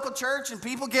in the local church and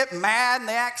people get mad and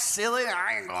they act silly.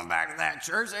 I ain't going back to that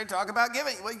church. They talk about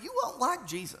giving. Well, you won't like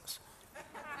Jesus.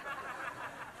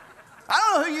 I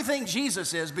don't know who you think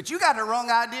Jesus is, but you got the wrong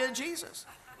idea of Jesus.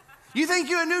 You think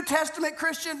you're a New Testament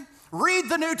Christian? Read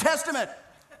the New Testament.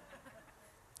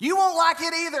 You won't like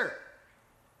it either.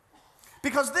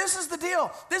 Because this is the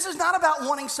deal. This is not about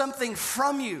wanting something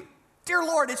from you. Dear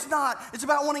Lord, it's not. It's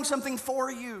about wanting something for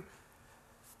you.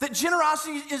 That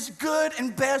generosity is good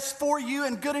and best for you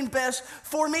and good and best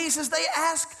for me. He says they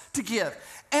asked to give.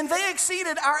 And they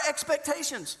exceeded our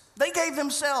expectations. They gave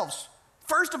themselves,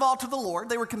 first of all, to the Lord.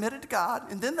 They were committed to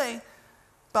God. And then they,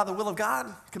 by the will of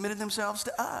God, committed themselves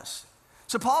to us.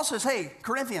 So Paul says, hey,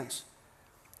 Corinthians,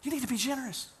 you need to be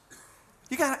generous.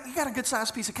 You got a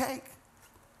good-sized piece of cake.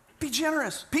 Be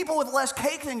generous. People with less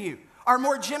cake than you are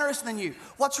more generous than you.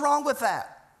 What's wrong with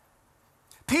that?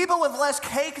 People with less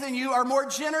cake than you are more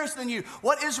generous than you.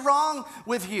 What is wrong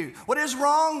with you? What is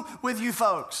wrong with you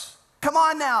folks? Come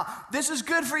on now. This is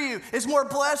good for you. It's more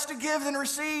blessed to give than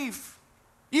receive.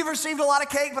 You've received a lot of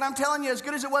cake, but I'm telling you, as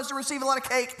good as it was to receive a lot of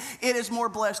cake, it is more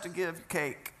blessed to give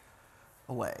cake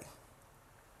away.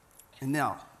 And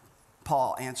now,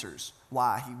 Paul answers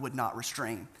why he would not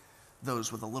restrain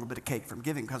those with a little bit of cake from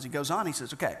giving, because he goes on, he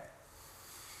says, okay,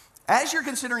 as you're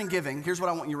considering giving, here's what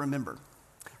I want you to remember.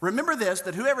 Remember this,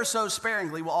 that whoever sows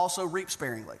sparingly will also reap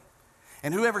sparingly.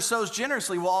 And whoever sows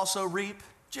generously will also reap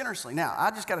generously. Now,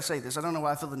 I just got to say this. I don't know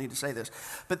why I feel the need to say this.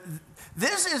 But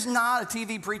this is not a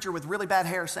TV preacher with really bad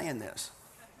hair saying this.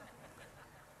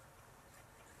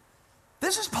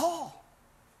 This is Paul.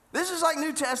 This is like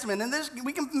New Testament. And this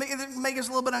we can make us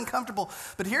a little bit uncomfortable.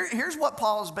 But here's what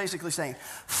Paul is basically saying.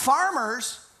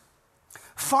 Farmers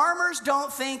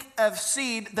don't think of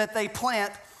seed that they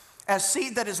plant as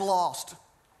seed that is lost.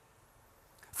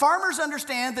 Farmers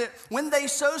understand that when they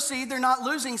sow seed, they're not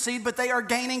losing seed, but they are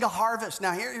gaining a harvest.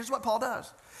 Now, here's what Paul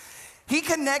does. He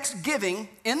connects giving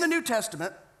in the New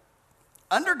Testament,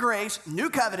 under grace, new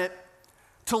covenant,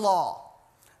 to law.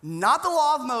 Not the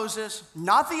law of Moses,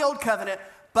 not the old covenant,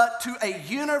 but to a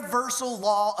universal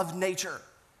law of nature.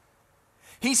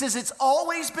 He says it's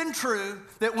always been true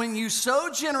that when you sow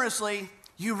generously,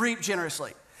 you reap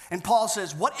generously. And Paul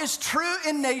says, what is true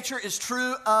in nature is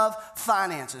true of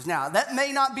finances. Now, that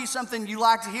may not be something you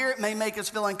like to hear. It may make us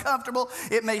feel uncomfortable.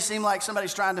 It may seem like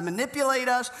somebody's trying to manipulate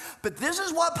us. But this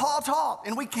is what Paul taught.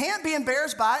 And we can't be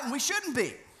embarrassed by it, and we shouldn't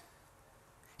be.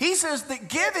 He says that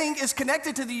giving is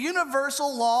connected to the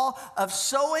universal law of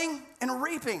sowing and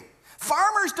reaping.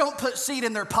 Farmers don't put seed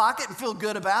in their pocket and feel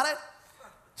good about it.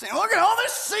 Saying, look at all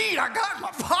this seed I got in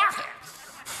my pocket.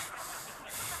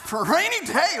 For a rainy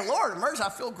day, Lord of mercy, I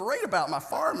feel great about my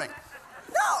farming.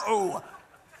 No.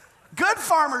 Good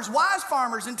farmers, wise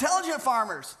farmers, intelligent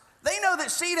farmers, they know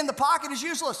that seed in the pocket is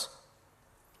useless.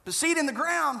 The seed in the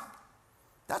ground,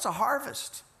 that's a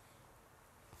harvest.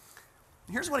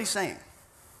 Here's what he's saying.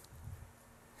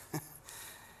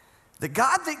 The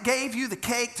God that gave you the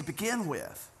cake to begin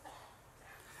with,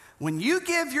 when you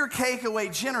give your cake away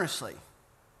generously,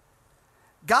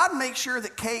 God makes sure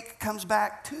that cake comes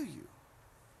back to you.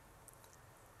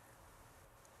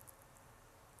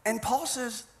 And Paul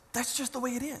says, that's just the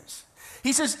way it is.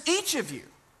 He says, each of you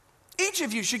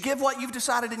should give what you've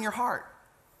decided in your heart.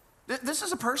 This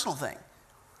is a personal thing.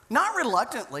 Not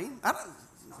reluctantly.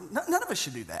 None of us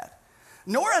should do that.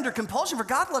 Nor under compulsion, for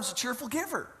God loves a cheerful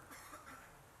giver.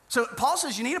 So Paul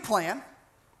says you need a plan.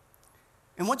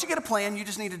 And once you get a plan, you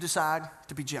just need to decide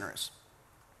to be generous.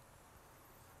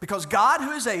 Because God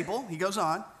who is able, he goes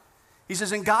on, he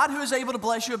says, and God who is able to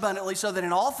bless you abundantly so that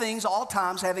in all things, all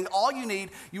times, having all you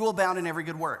need, you will abound in every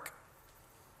good work.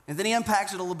 And then he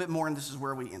unpacks it a little bit more, and this is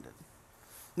where we ended.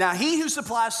 Now, he who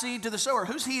supplies seed to the sower,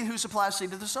 who's he who supplies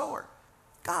seed to the sower?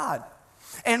 God.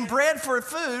 And bread for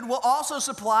food will also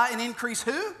supply and increase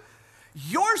who?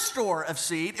 Your store of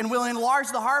seed, and will enlarge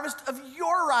the harvest of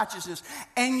your righteousness.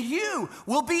 And you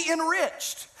will be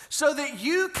enriched so that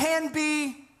you can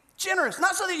be generous.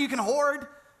 Not so that you can hoard,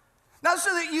 not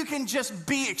so that you can just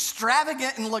be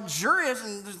extravagant and luxurious,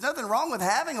 and there's nothing wrong with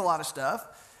having a lot of stuff.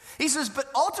 He says, but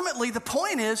ultimately the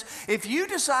point is, if you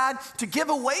decide to give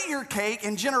away your cake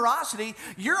in generosity,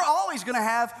 you're always going to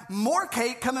have more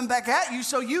cake coming back at you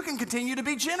so you can continue to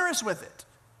be generous with it.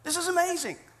 This is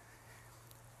amazing.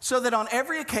 So that on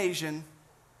every occasion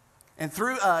and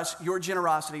through us, your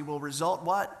generosity will result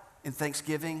what? In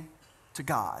thanksgiving to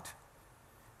God.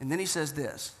 And then he says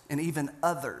this, and even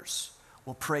others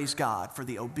will praise God for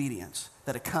the obedience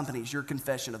that accompanies your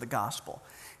confession of the gospel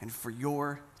and for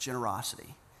your generosity.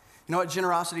 You know what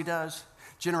generosity does?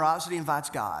 Generosity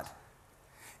invites God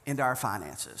into our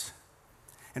finances.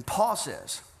 And Paul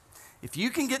says, if you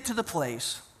can get to the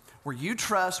place where you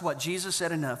trust what Jesus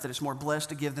said enough that it's more blessed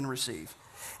to give than receive,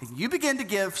 and you begin to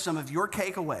give some of your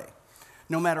cake away,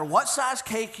 no matter what size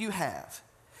cake you have,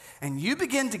 and you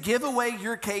begin to give away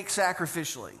your cake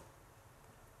sacrificially,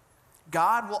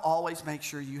 God will always make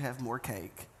sure you have more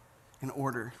cake in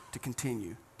order to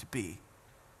continue to be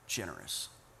generous.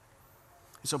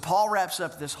 And so Paul wraps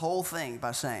up this whole thing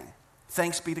by saying,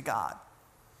 thanks be to God.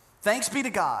 Thanks be to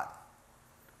God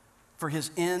for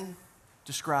his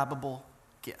indescribable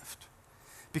gift,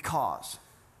 because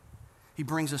he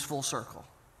brings us full circle.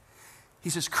 He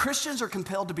says Christians are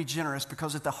compelled to be generous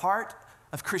because at the heart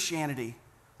of Christianity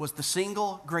was the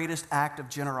single greatest act of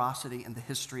generosity in the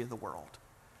history of the world.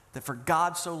 That for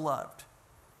God so loved,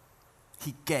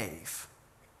 he gave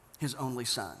his only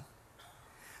son.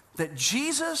 That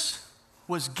Jesus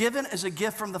was given as a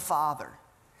gift from the Father.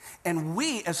 And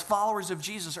we, as followers of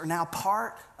Jesus, are now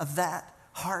part of that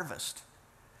harvest.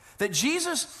 That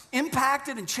Jesus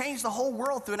impacted and changed the whole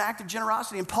world through an act of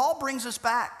generosity. And Paul brings us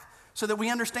back so that we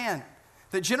understand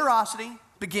that generosity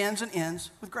begins and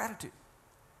ends with gratitude.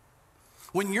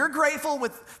 When you're grateful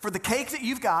for the cake that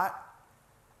you've got,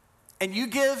 and you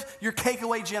give your cake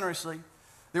away generously,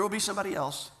 there will be somebody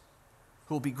else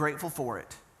who will be grateful for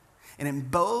it. And in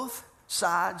both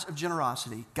sides of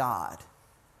generosity, God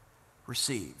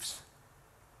receives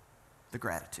the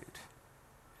gratitude.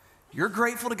 You're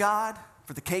grateful to God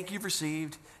for the cake you've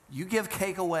received. You give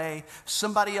cake away.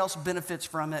 Somebody else benefits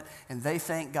from it, and they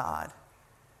thank God.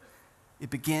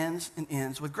 It begins and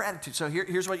ends with gratitude. So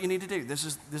here's what you need to do. This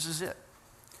is it.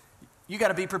 You got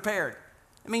to be prepared.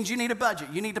 It means you need a budget.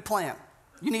 You need to plan.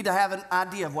 You need to have an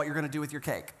idea of what you're going to do with your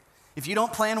cake. If you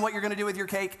don't plan what you're going to do with your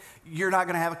cake, you're not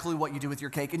going to have a clue what you do with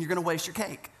your cake, and you're going to waste your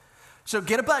cake. So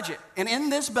get a budget. And in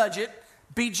this budget,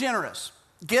 be generous.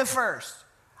 Give first.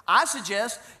 I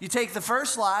suggest you take the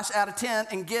first slice out of 10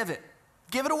 and give it.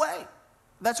 Give it away.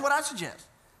 That's what I suggest.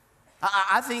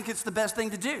 I think it's the best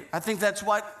thing to do. I think that's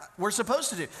what we're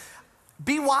supposed to do.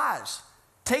 Be wise.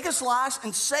 Take a slice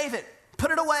and save it.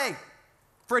 Put it away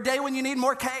for a day when you need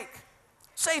more cake.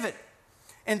 Save it.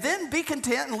 And then be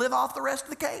content and live off the rest of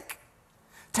the cake.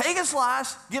 Take a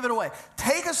slice, give it away.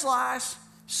 Take a slice,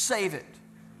 save it.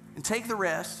 And take the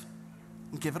rest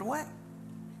and give it away.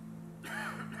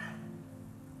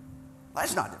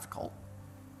 That's not difficult.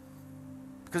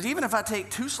 Because even if I take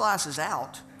 2 slices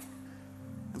out,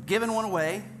 I'm giving one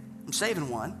away, I'm saving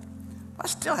one, I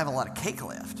still have a lot of cake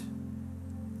left.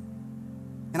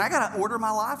 And I got to order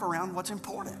my life around what's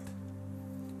important.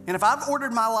 And if I've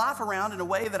ordered my life around in a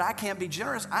way that I can't be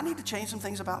generous, I need to change some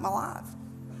things about my life.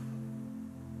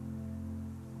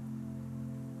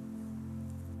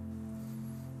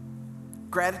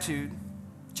 Gratitude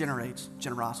generates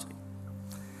generosity.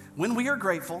 When we are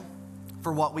grateful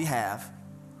for what we have,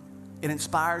 it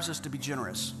inspires us to be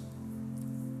generous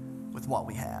with what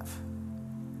we have.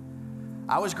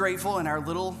 I was grateful in our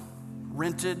little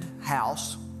rented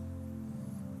house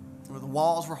where the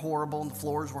walls were horrible and the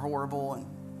floors were horrible and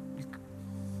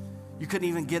you couldn't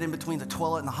even get in between the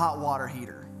toilet and the hot water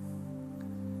heater.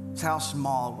 That's how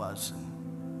small it was.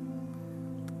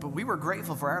 But we were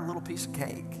grateful for our little piece of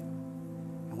cake.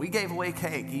 And we gave away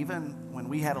cake even when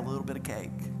we had a little bit of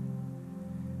cake.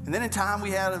 And then in time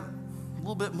we had a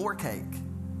little bit more cake.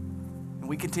 And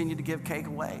we continued to give cake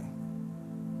away.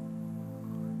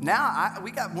 Now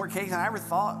we got more cake than I ever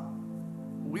thought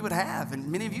we would have.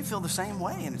 And many of you feel the same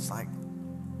way. And it's like,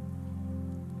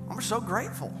 I'm so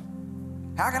grateful.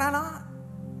 How can I not?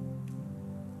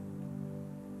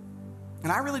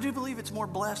 And I really do believe it's more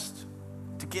blessed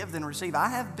to give than receive. I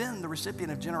have been the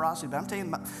recipient of generosity, but I'm telling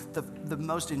you, the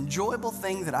most enjoyable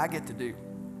thing that I get to do,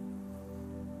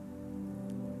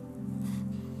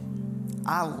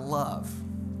 I love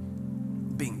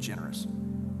being generous.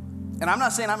 And I'm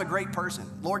not saying I'm a great person.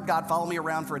 Lord God, follow me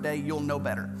around for a day, you'll know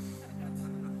better.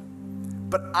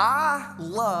 But I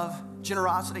love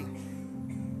generosity.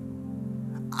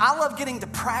 I love getting to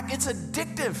practice. It's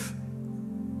addictive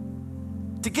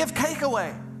to give cake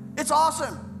away. It's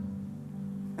awesome.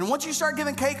 And once you start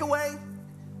giving cake away,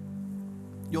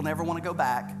 you'll never want to go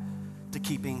back to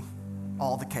keeping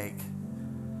all the cake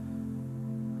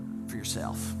for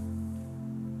yourself.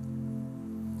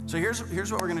 So here's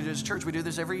what we're going to do as a church. We do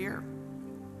this every year.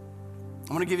 I'm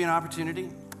going to give you an opportunity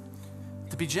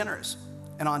to be generous.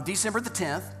 And on December the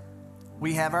 10th,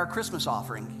 we have our Christmas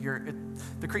offering here at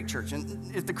the Creek Church.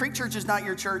 And if the Creek Church is not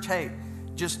your church, hey,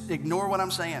 just ignore what I'm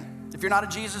saying. If you're not a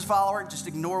Jesus follower, just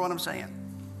ignore what I'm saying.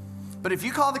 But if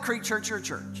you call the Creek Church your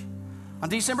church, on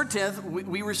December 10th,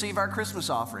 we receive our Christmas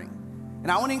offering.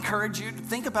 And I want to encourage you to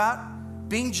think about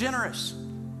being generous.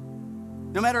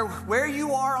 No matter where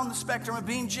you are on the spectrum of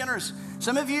being generous.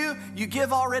 Some of you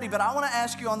give already, but I want to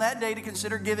ask you on that day to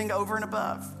consider giving over and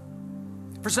above.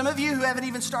 For some of you who haven't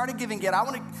even started giving yet, I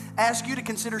want to ask you to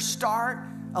consider start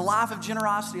a life of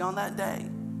generosity on that day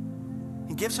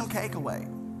and give some cake away.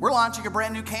 We're launching a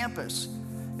brand new campus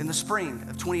in the spring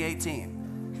of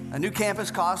 2018. A new campus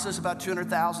costs us about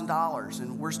 $200,000,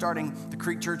 and we're starting the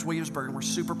Creek Church Williamsburg, and we're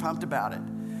super pumped about it.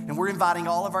 And we're inviting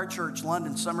all of our church,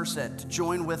 London, Somerset, to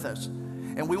join with us.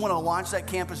 And we want to launch that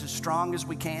campus as strong as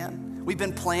we can. We've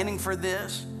been planning for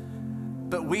this,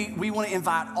 but we want to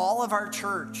invite all of our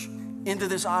church into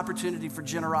this opportunity for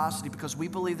generosity because we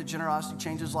believe that generosity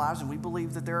changes lives, and we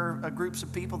believe that there are groups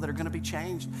of people that are going to be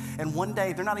changed. And one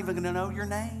day, they're not even going to know your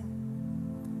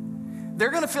name.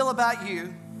 They're going to feel about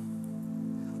you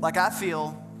like I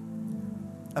feel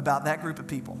about that group of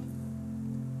people.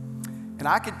 And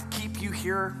I could keep you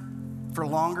here for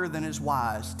longer than is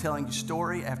wise, telling you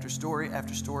story after story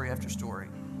after story after story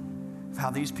of how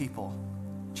these people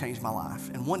changed my life.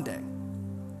 And one day,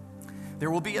 there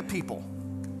will be a people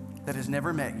that has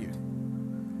never met you,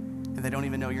 and they don't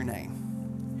even know your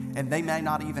name. And they may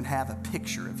not even have a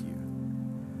picture of you.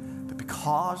 But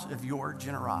because of your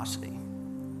generosity,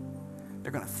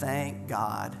 they're going to thank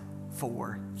God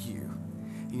for you.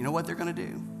 And you know what they're going to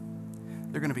do?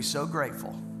 They're going to be so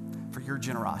grateful for your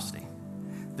generosity.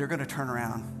 They're going to turn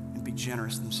around and be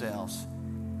generous themselves.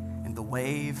 And the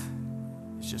wave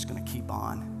is just going to keep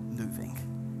on moving.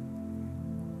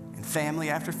 And family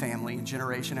after family and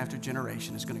generation after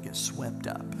generation is going to get swept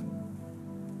up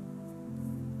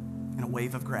in a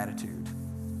wave of gratitude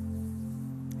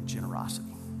and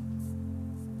generosity.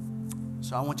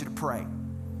 So I want you to pray.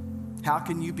 How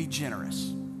can you be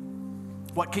generous?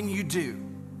 What can you do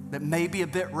that may be a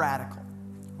bit radical,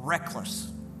 reckless,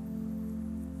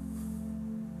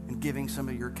 in giving some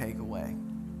of your cake away?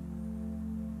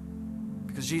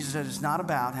 Because Jesus said it's not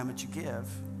about how much you give,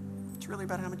 it's really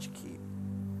about how much you keep.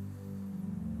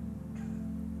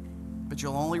 But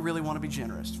you'll only really want to be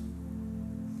generous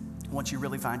once you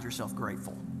really find yourself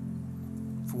grateful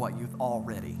for what you've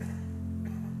already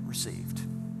received.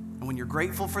 And when you're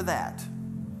grateful for that,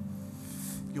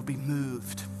 you'll be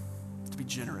moved to be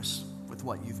generous with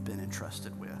what you've been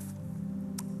entrusted with.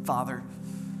 Father,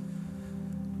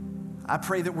 I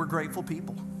pray that we're grateful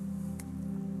people,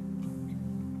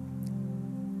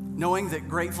 knowing that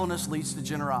gratefulness leads to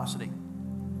generosity.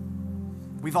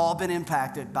 We've all been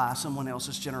impacted by someone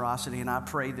else's generosity, and I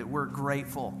pray that we're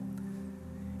grateful.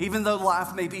 Even though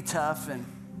life may be tough, and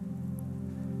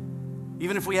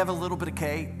even if we have a little bit of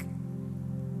cake,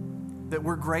 that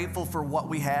we're grateful for what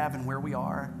we have and where we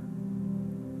are.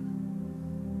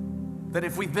 That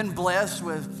if we've been blessed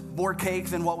with more cake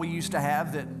than what we used to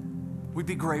have, that we'd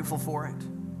be grateful for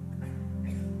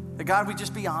it. That God, we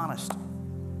just be honest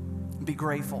and be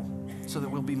grateful so that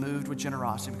we'll be moved with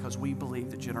generosity because we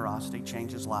believe that generosity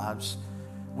changes lives.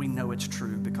 We know it's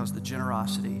true because the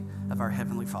generosity of our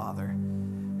Heavenly Father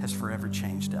has forever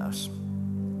changed us.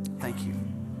 Thank you.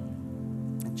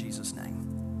 In Jesus' name.